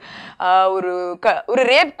ஒரு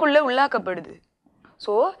ரேப்குள்ள உள்ளாக்கப்படுது.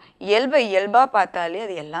 ஸோ இயல்பா பார்த்தாலே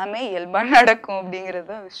அது எல்லாமே இயல்பா நடக்கும் அப்படிங்கிறது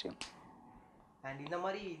தான் விஷயம். அண்ட் இந்த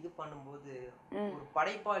மாதிரி இது பண்ணும்போது ஒரு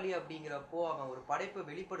படைப்பாளி அப்படிங்கிறப்போ அவன் ஒரு படைப்பை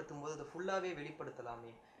வெளிப்படுத்தும் போது அதை ஃபுல்லாவே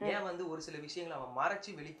வெளிப்படுத்தலாமே. ஏன் வந்து ஒரு சில விஷயங்களை அவன்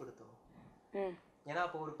மறைச்சு வெளிப்படுத்தணும்? ஏன்னா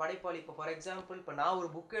இப்போ ஒரு படைப்பாளி, இப்போ ஃபார் எக்ஸாம்பிள் இப்போ நான் ஒரு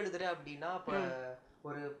புக் எழுதுறேன் அப்படின்னா, இப்போ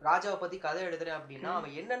ஒரு ராஜாவை பத்தி கதை எழுதுறேன் அப்படின்னா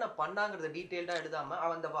அவன் என்னென்ன பண்ணாங்கிறத டீட்டெயில்டா எழுதாம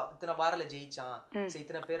அவன் இத்தனை வாரில ஜெயிச்சான்,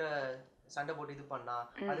 இத்தனை பேரை சண்டை போட்டு இது பண்ணா,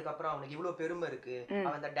 அதுக்கப்புறம் அவனுக்கு இவ்வளவு பெருமை இருக்கு,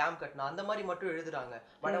 அவன் இந்த டேம் கட்டினா, அந்த மாதிரி மட்டும் எழுதுறாங்க.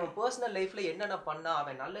 பட் அவன் பர்சனல் லைஃப்ல என்னென்ன பண்ணா,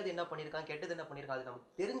 அவன் நல்லது என்ன பண்ணிருக்கான், கெட்டது என்ன பண்ணிருக்கான், அது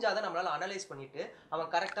நமக்கு தெரிஞ்சாதான் நம்மளால அனலைஸ் பண்ணிட்டு அவன்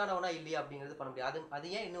கரெக்டானவனா இல்லையா அப்படிங்கிறது பண்ண முடியும்.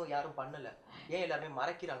 அது ஏன் இன்னும் யாரும் பண்ணல? ஏன் எல்லாருமே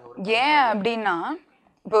மறைக்கிறாங்க? ஏன் அப்படின்னா,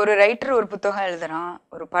 இப்போ ஒரு ரைட்டர் ஒரு புத்தகம் எழுதுறான்,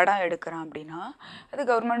 ஒரு படம் எடுக்கிறான் அப்படின்னா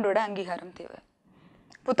அது கவர்மெண்டோட அங்கீகாரம் தேவை.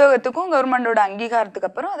 புத்தகத்துக்கும் கவர்மெண்டோட அங்கீகாரத்துக்கு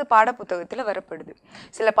அப்புறம் அது பாட புத்தகத்தில் வரப்படுது.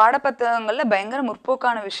 சில பாட புத்தகங்கள்ல பயங்கர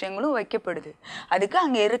முற்போக்கான விஷயங்களும் வைக்கப்படுது. அதுக்கு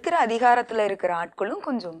அங்கே இருக்கிற அதிகாரத்தில் இருக்கிற ஆட்களும்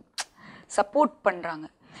கொஞ்சம் சப்போர்ட் பண்ணுறாங்க,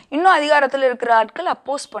 இன்னும் அதிகாரத்தில் இருக்கிற ஆட்கள்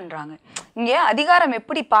அப்போஸ் பண்ணுறாங்க. இங்கே அதிகாரம்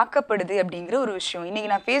எப்படி பார்க்கப்படுது அப்படிங்கிற ஒரு விஷயம்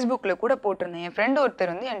இன்னைக்கு நான் ஃபேஸ்புக்கில் கூட போட்டிருந்தேன். என் ஃப்ரெண்டு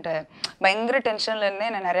ஒருத்தர் வந்து என்கிட்ட பயங்கர டென்ஷனில் இருந்தே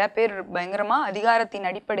என்னை நிறையா பேர் பயங்கரமாக அதிகாரத்தின்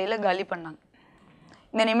அடிப்படையில் காலி பண்ணாங்க,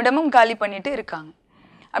 இந்த நிமிடமும் காலி பண்ணிட்டு இருக்காங்க.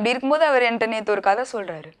 அப்படி இருக்கும்போது அவர் என்கிட்ட நேற்று ஒரு கதை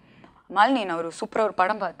சொல்கிறாரு. மாலினி, நான் ஒரு சூப்பராக ஒரு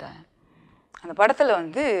படம் பார்த்தேன், அந்த படத்தில்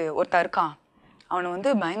வந்து ஒருத்தர் இருக்கான், அவனை வந்து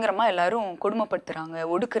பயங்கரமாக எல்லாரும் கொடுமைப்படுத்துகிறாங்க,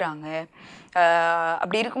 ஒடுக்குறாங்க.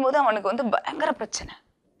 அப்படி இருக்கும்போது அவனுக்கு வந்து பயங்கர பிரச்சனை.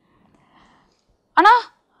 ஆனால்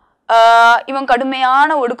இவன்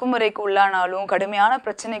கடுமையான ஒடுக்குமுறைக்கு உள்ளானாலும் கடுமையான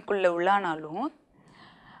பிரச்சனைக்குள்ளே உள்ளானாலும்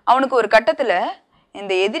அவனுக்கு ஒரு கட்டத்தில்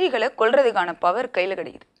இந்த எதிரிகளை கொல்றதுக்கான பவர் கையில்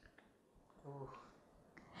கிடைக்குது.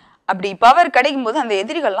 அப்படி பவர் கிடைக்கும் போது அந்த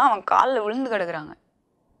எதிரிகள்லாம் அவன் காலில் விழுந்து கிடக்குறாங்க.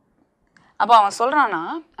 அப்போ அவன் சொல்கிறானா,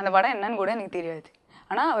 அந்த படம் என்னன்னு கூட எனக்கு தெரியாது,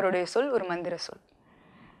 ஆனால் அவருடைய சொல் ஒரு மந்திர சொல்.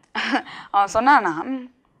 அவன் சொன்னானா,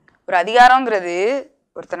 ஒரு அதிகாரங்கிறது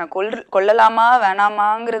ஒருத்தனை கொல்லலாமா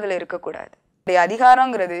வேணாமாங்கிறதுல இருக்கக்கூடாது.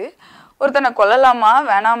 அதிகாரங்கிறது ஒருத்தனை கொல்லலாமா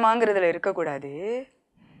வேணாமாங்கிறதுல இருக்கக்கூடாது.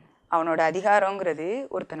 அவனோட அதிகாரங்கிறது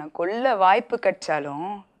ஒருத்தனை கொல்ல வாய்ப்பு கிடைச்சாலும்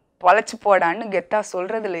பொழைச்சு போடான்னு கெத்தா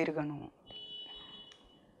சொல்றதுல இருக்கணும்.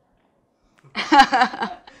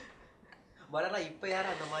 இப்ப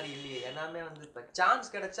யாரும் அந்த மாதிரி இல்லையே. எல்லாமே வந்து இப்ப சான்ஸ்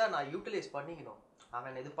கிடைச்சா நான் யூட்டிலைஸ் பண்ணிக்கணும்.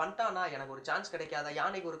 அவன் இது பண்ணிட்டானா எனக்கு ஒரு சான்ஸ் கிடைக்காதா,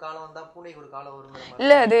 யானைக்கு ஒரு காலம் வந்தா பூனைக்கு ஒரு காலம் வரும்.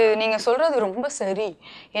 இல்ல, அது நீங்க சொல்றது ரொம்ப சரி.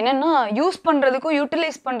 என்னன்னா யூஸ் பண்றதுக்கும்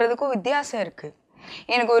யூட்டிலைஸ் பண்றதுக்கும் வித்தியாசம் இருக்கு.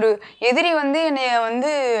 எனக்கு ஒரு எதிரி வந்து என்னைய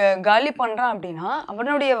வந்து காலி பண்றான் அப்படின்னா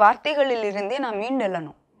அவனுடைய வார்த்தைகளில் இருந்தே நான்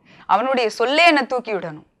மீண்டெழணும், அவனுடைய சொல்லே என்னை தூக்கி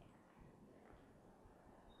விடணும்.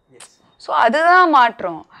 ஸோ அதுதான்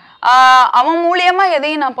மாற்றம். அவன் மூலியமா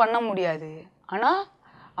எதையும் நான் பண்ண முடியாது, ஆனா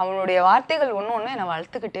அவனுடைய வார்த்தைகள் ஒன்று ஒன்று என்னை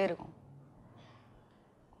வளர்த்துக்கிட்டே இருக்கும்.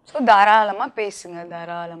 ஸோ தாராளமாக பேசுங்க,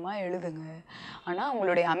 தாராளமாக எழுதுங்க, ஆனால்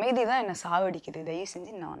அவங்களுடைய அமைதி தான் என்னை சாவடிக்குது. தயவு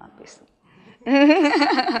செஞ்சு நான் பேசுவேன்.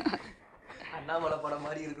 அண்ணாமலை படம்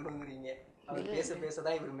மாதிரி இருக்கணுங்கிறீங்க.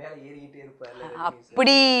 பேசதான் இவர் மேலே ஏறிக்கிட்டே இருப்பார்.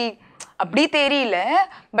 அப்படி தெரியல,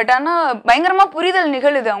 பட் ஆனால் பயங்கரமாக புரிதல்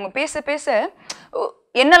நிகழுது. அவங்க பேச பேச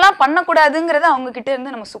என்னெல்லாம் பண்ணக்கூடாதுங்கிறத அவங்க கிட்ட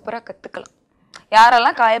இருந்து நம்ம சூப்பராக கற்றுக்கலாம்.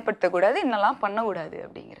 யாரெல்லாம் காயப்படுத்தக்கூடாது, என்னெல்லாம் பண்ணக்கூடாது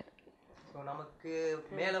அப்படிங்கிறது. நமக்கு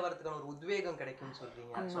மேல வரதுக்கான ஒரு உத்வேகம் கிடைக்கும்னு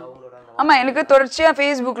சொல்றீங்க. சோ அவங்களோட ஆமா, எனக்கு தொடர்ச்சியா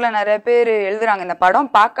Facebookல நிறைய பேர் எழுதுறாங்க, இந்த படம்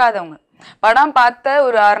பார்க்காதவங்க, படம் பார்த்த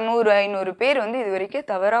ஒரு 600-500 பேர் வந்து இது வரைக்கும்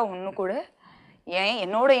தவறா ஒண்ணு கூட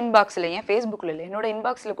என்னோட இன்பாக்ஸ்ல, ஏன் Facebookல இல்லை, என்னோட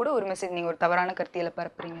இன்பாக்ஸ்ல கூட ஒரு மெசேஜ் நீங்க ஒரு தவறான கருத்தியலை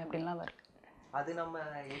பரப்புறீங்க அப்படின்லாம் வருது. அது நம்ம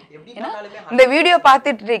எப்படி பண்ணாலுமே இந்த வீடியோ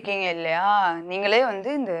பார்த்துட்டு இருக்கீங்க இல்லையா, நீங்களே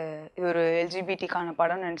வந்து இது ஒரு எல்ஜிபிடிக்கான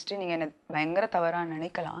படம் நினச்சிட்டு நீங்கள் என்ன பயங்கர தவறாக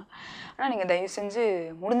நினைக்கலாம். ஆனால் நீங்கள் தயவு செஞ்சு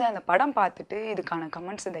முடிஞ்ச அந்த படம் பார்த்துட்டு இதுக்கான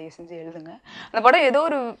கமெண்ட்ஸை தயவு செஞ்சு எழுதுங்க. அந்த படம்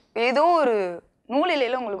ஏதோ ஒரு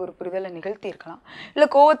நூலிலையில் உங்களுக்கு ஒரு புரிதலை நிகழ்த்தி இருக்கலாம், இல்லை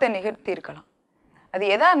கோவத்தை நிகழ்த்தி இருக்கலாம். அது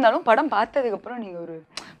எதாக இருந்தாலும் படம் பார்த்ததுக்கப்புறம் நீங்கள் ஒரு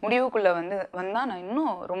முடிவுக்குள்ளே வந்தால் நான்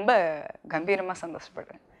இன்னும் ரொம்ப கம்பீரமாக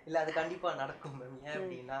சந்தோஷப்படுறேன். இல்லை, அது கண்டிப்பாக நடக்கும் மேம். ஏன்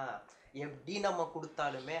அப்படின்னா எப்படி நம்ம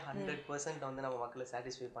கொடுத்தாலுமே 100% வந்து நம்ம மக்களை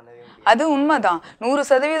சாட்டிஸ்ஃபை பண்ணவே முடியாது. அது உண்மைதான்,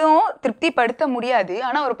 100% திருப்திப்படுத்த முடியாது.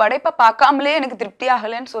 ஆனால் ஒரு படைப்பை பார்க்காமலே எனக்கு திருப்தி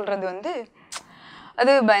ஆகலைன்னு சொல்றது வந்து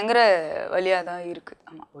அது பயங்கர வழியாக தான் இருக்கு.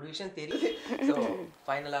 ஆமாம், ஒரு விஷயம் தெரியுது. ஸோ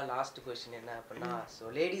ஃபைனலாக லாஸ்ட் கொஸ்டின் என்ன அப்படின்னா, ஸோ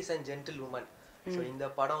லேடிஸ் அண்ட் ஜென்டில்வுமன், ஸோ இந்த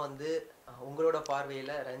படம் வந்து உங்களோட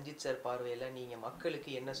பார்வையில், ரஞ்சித் சார் பார்வையில் நீங்கள்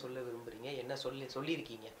மக்களுக்கு என்ன சொல்ல விரும்புகிறீங்க, என்ன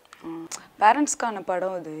சொல்லியிருக்கீங்க? பேரண்ட்ஸ்க்கான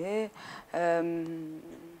படம் அது.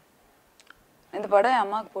 இந்த படம் என்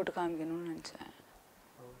அம்மாவுக்கு போட்டு காமிக்கணும்னு நினச்சேன்.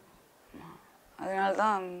 அதனால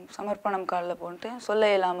தான் சமர்ப்பணம் காலில் போட்டு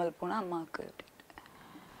சொல்ல இயலாமல் போனால் அம்மாவுக்கு அப்படின்ட்டு.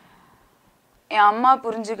 என் அம்மா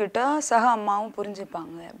புரிஞ்சுக்கிட்டா சக அம்மாவும்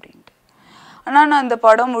புரிஞ்சுப்பாங்க அப்படின்ட்டு. ஆனால் நான் அந்த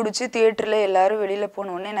படம் முடித்து தியேட்டரில் எல்லோரும் வெளியில்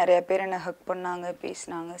போனோடனே நிறைய பேர் என்னை ஹக் பண்ணாங்க,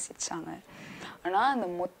 பேசினாங்க, சிரிச்சாங்க. ஆனால் அந்த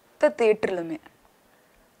மொத்த தியேட்டர்லுமே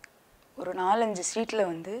ஒரு 4-5 சீட்டில்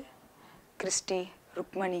வந்து கிறிஸ்டி,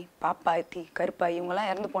 ருக்மணி, பாப்பாத்தி, கருப்பாய் இவங்கெல்லாம்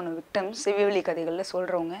இறந்து போன விக்டம்ஸ், சிவவெளி கதைகளில்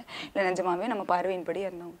சொல்கிறவங்க, இல்லை நிஜமாவே நம்ம பார்வையின்படி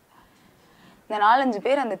இறந்தவங்க. இந்த 4-5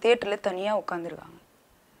 பேர் அந்த தியேட்டரில் தனியாக உட்காந்துருக்காங்க.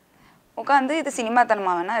 உட்காந்து இது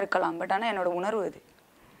சினிமாத்தனமாக வேணால் இருக்கலாம், பட் ஆனால் என்னோடய உணர்வு அது.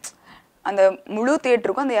 அந்த முழு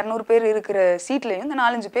தியேட்டருக்கும் அந்த 200 பேர் இருக்கிற சீட்லேயும் இந்த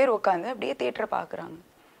 4-5 பேர் உட்காந்து அப்படியே தியேட்டரை பார்க்குறாங்க.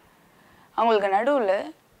 அவங்களுக்கு நடுவில்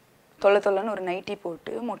தொல்லைன்னு ஒரு நைட்டி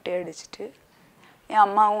போட்டு மொட்டை அடிச்சுட்டு என்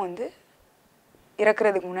அம்மாவும் வந்து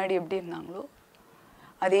இறக்குறதுக்கு முன்னாடி எப்படி இருந்தாங்களோ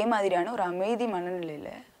அதே மாதிரியான ஒரு அமைதி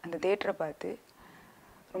மனநிலையில் அந்த தியேட்டரை பார்த்து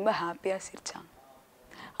ரொம்ப ஹாப்பியாக சிரித்தாங்க.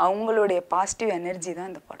 அவங்களுடைய பாசிட்டிவ் எனர்ஜி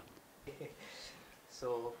தான் இந்த படம்.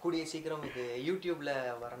 ஸோ கூடிய சீக்கிரம் இது யூடியூப்பில்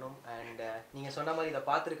வரணும். அண்ட் நீங்கள் சொன்ன மாதிரி இதை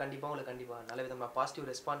பார்த்துட்டு கண்டிப்பாக உங்களுக்கு கண்டிப்பாக நல்ல விதமாக பாசிட்டிவ்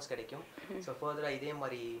ரெஸ்பான்ஸ் கிடைக்கும். ஸோ ஃபர்தராக இதே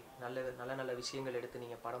மாதிரி நல்ல விஷயங்கள் எடுத்து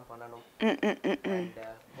நீங்கள் படம் பண்ணணும். அண்ட்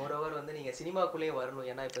மோரோவர் வந்து நீங்கள் சினிமாக்குள்ளேயே வரணும்.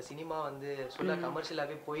 ஏன்னா இப்போ சினிமா வந்து ஃபுல்லாக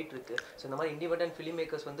கமர்ஷியலாகவே போயிட்டுருக்கு. ஸோ இந்த மாதிரி இண்டிபெண்டன்ட் ஃபிலிம்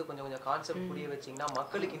மேக்கர்ஸ் வந்து கொஞ்சம் கான்செப்ட் புரிய வச்சிங்கன்னா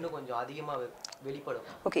மக்களுக்கு இன்னும் கொஞ்சம் அதிகமாக வெளிப்படும்.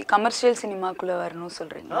 ஓகே, கமர்ஷியல் சினிமாக்குள்ளே வரணும்னு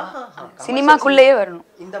சொல்கிறீங்க? சினிமாக்குள்ளேயே வரணும்.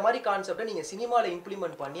 இந்த மாதிரி கான்செப்டை நீங்கள் சினிமாவில்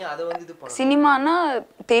இம்ப்ளிமெண்ட் பண்ணி அதை வந்து இது பண்ணணும். சினிமானா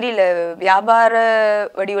தெரியல, வியாபார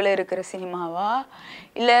வடிவில் இருக்கிற சினிமாவா,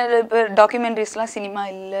 இல்லை இப்போ டாக்குமெண்ட்ரிஸ்லாம் சினிமா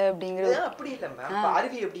இல்லை அப்படிங்கிறது? அப்படி இல்லை மேம்.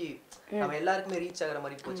 அருவி எப்படி நம்ம எல்லாருக்குமே ரீச் ஆகிற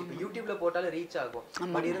மாதிரி போச்சு. இப்போ யூடியூப்ல போட்டாலும் ரீச் ஆகும்.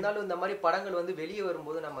 பட் இருந்தாலும் இந்த மாதிரி படங்கள் வந்து வெளியே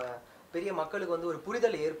வரும்போது நம்ம பெரிய மக்களுக்கு வந்து ஒரு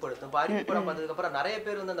புரிதல் ஏற்படுத்தும். இப்போ அருவி படம் பார்த்ததுக்கு அப்புறம் நிறைய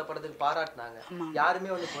பேர் வந்து அந்த படத்துக்கு பாராட்டினாங்க. யாருமே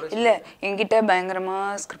வந்து இல்லை, என்கிட்ட பயங்கரமா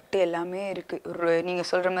ஸ்கிரிப்ட் எல்லாமே இருக்கு. ஒரு நீங்க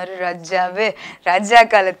சொல்ற மாதிரி ராஜா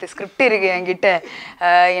காலத்து ஸ்கிரிப்ட் இருக்கு என்கிட்ட.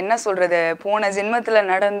 என்ன சொல்றது, போன ஜென்மத்துல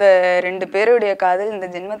நடந்த 2 பேருடைய காதல் இந்த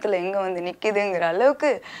ஜென்மத்துல எங்க வந்து நிக்குதுங்கிற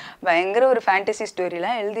அளவுக்கு பயங்கர ஒரு ஃபேண்டசி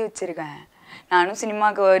ஸ்டோரிலாம் எழுதி வச்சிருக்கேன். நானும்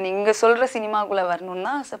சினிமாக்கு நீங்க சொல்ற சினிமாக்குள்ள வரணும்னு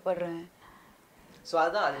தான் ஆசைப்படுறேன்.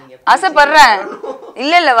 ஆசைப்படுறேன்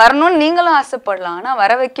இல்ல வரணும்னு நீங்களும் ஆசைப்படலாம். ஆனா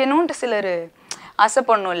வர வைக்கணும்ட்டு சிலர்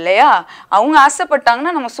ஆசைப்படணும் இல்லையா? அவங்க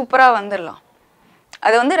ஆசைப்பட்டாங்கன்னா நம்ம சூப்பரா வந்துடலாம்.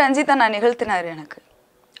 அதை வந்து ரஞ்சிதா நான் நிகழ்த்தினாரு. எனக்கு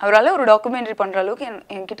அவரால் ஒரு டாக்குமெண்ட்ரி பண்ற அளவுக்கு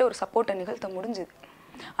என்கிட்ட ஒரு சப்போர்ட்டை நிகழ்த்த முடிஞ்சுது.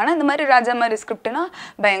 ஆனா இந்த மாதிரி ராஜா மாதிரி ஸ்கிரிப்ட்னா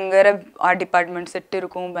பயங்கர ஆர்ட் டிபார்ட்மெண்ட் செட்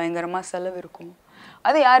இருக்கும், பயங்கரமா செலவு இருக்கும்.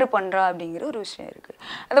 அதை யாரு பண்றா அப்படிங்கிற ஒரு விஷயம் இருக்கு.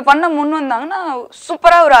 அதை பண்ண முன் வந்தாங்கன்னா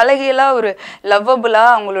சூப்பரா ஒரு அழகியலா ஒரு லவ்வபுளா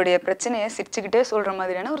அவங்களுடைய பிரச்சனையை சிரிச்சுக்கிட்டே சொல்ற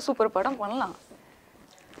மாதிரியான ஒரு சூப்பர் படம் பண்ணலாம்.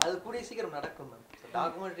 அது கூடிய சீக்கிரம் நடக்கும்.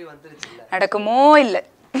 டாக்குமெண்ட்ரி வந்துருச்சு இல்ல, நடக்குமோ இல்ல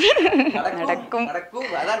நடக்கும்.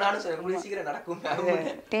 அதான் நானும் சொல்றேன், கூடிய சீக்கிரம் நடக்கும்.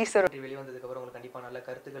 டீசர் வெளிய வந்ததுக்கு அப்புறம் உங்களுக்கு கண்டிப்பா நல்ல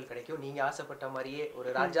கருத்துக்கள் கிடைக்கும். நீங்க ஆசைப்பட்ட மாதிரியே ஒரு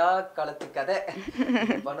ராஜா காலத்து கதை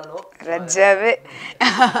பண்ணணும். ராஜாவே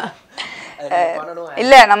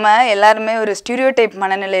இல்ல, நம்ம எல்லாருமே ஒரு ஸ்டீரியோடைப்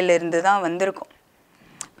மனநிலையில இருந்து தான் வந்திருக்கோம்.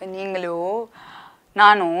 இப்போ நீங்களோ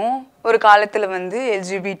நானும் ஒரு காலத்துல வந்து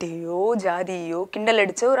எல்ஜிபிடியோ ஜாதியோ கிண்டல்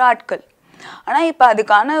அடிச்ச ஒரு ஆட்கள். ஆனால் இப்போ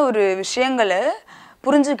அதுக்கான ஒரு விஷயங்களை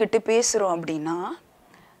புரிஞ்சுக்கிட்டு பேசுகிறோம் அப்படின்னா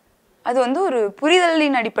அது வந்து ஒரு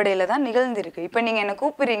புரிதலின் அடிப்படையில் தான் நிகழ்ந்திருக்கு. இப்போ நீங்கள் என்னை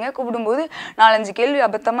கூப்பிடுறீங்க, கூப்பிடும்போது 4-5 கேள்வி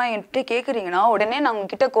அபத்தமாக என்கிட்ட கேட்குறீங்கன்னா உடனே நான்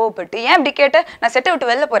உங்ககிட்ட கோவப்பட்டு ஏன் இப்படி கேட்டேன், நான் செட்டை விட்டு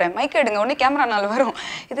வெளில போகிறேன், மைக் எடுங்க, உடனே கேமரா 4 வரும்,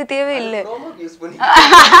 இது தேவையில்லை.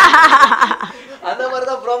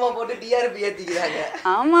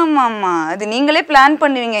 ஆமாம், அது நீங்களே பிளான்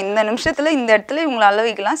பண்ணுவீங்க. இந்த நிமிஷத்தில் இந்த இடத்துல இவங்களை அள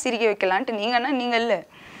வைக்கலாம், சிரிக்க வைக்கலான்ட்டு. நீங்கன்னா நீங்கள் இல்லை,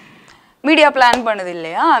 மீடியா பிளான் பண்ணுது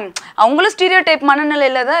இல்லையா? அவங்களும் ஸ்டீரியோ டைப்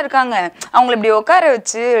மனநிலையில் தான் இருக்காங்க. அவங்கள இப்படி உட்கார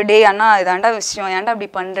வச்சு டே அண்ணா இதாண்டா விஷயம், ஏன்டா அப்படி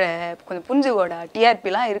பண்ணுற, கொஞ்சம் புரிஞ்சுக்கோடா,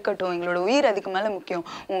 டிஆர்பிலாம் இருக்கட்டும், எங்களோட உயிர் அதுக்கு மேலே முக்கியம்,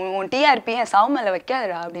 உன் டிஆர்பி என் சாவு மேலே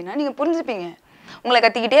வைக்காதடா அப்படின்னா நீங்கள் புரிஞ்சுப்பீங்க. உங்களை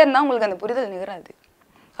கத்திக்கிட்டே இருந்தால் உங்களுக்கு அந்த புரிதல் நிகராது.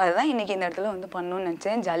 அதுதான் இன்றைக்கி இந்த இடத்துல வந்து பண்ணணும்னு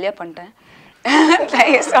நினச்சேன். ஜாலியாக பண்ணிட்டேன்.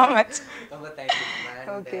 Thank you so much.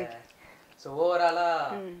 Okay. So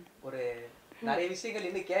ஓவராலாக ஒரு நிறைய விஷயங்கள்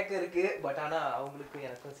இன்னும் கேட்க இருக்கு. பட் ஆனால் அவங்களுக்கு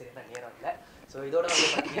எனக்கும் சரியான நேரம் இல்லை. ஸோ இதோட வந்து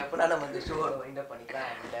பார்த்தீங்க அப்படின்னா நம்ம இந்த ஷோவோட வைண்ட் அப்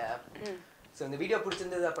பண்ணிக்கலாம். அண்ட் ஸோ இந்த வீடியோ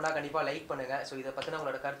பிடிச்சிருந்தது அப்படின்னா கண்டிப்பாக லைக் பண்ணுங்க. ஸோ இதை பற்றின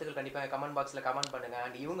உங்களோட கருத்துக்கள் கண்டிப்பாக கமெண்ட் பாக்ஸில் கமெண்ட் பண்ணுங்க.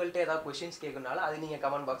 அண்ட் இவங்கள்ட்ட ஏதாவது கொஸ்டின்ஸ் கேட்கணும்னாலும் அது நீங்கள்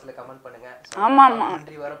கமெண்ட் பாக்ஸில் கமெண்ட் பண்ணுங்க.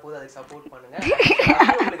 நன்றி வரப்போது அதுக்கு சப்போர்ட் பண்ணுங்க.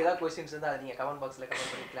 உங்களுக்கு ஏதாவது கொஸ்டின்ஸ் இருந்தால் அதை நீங்கள் கமெண்ட் பாக்ஸில்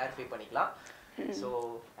கமெண்ட் பண்ணி கிளாரிஃபை பண்ணிக்கலாம். So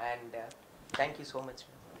and thank you so much.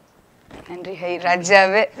 நன்றி. ஹை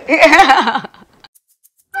ராஜாவே.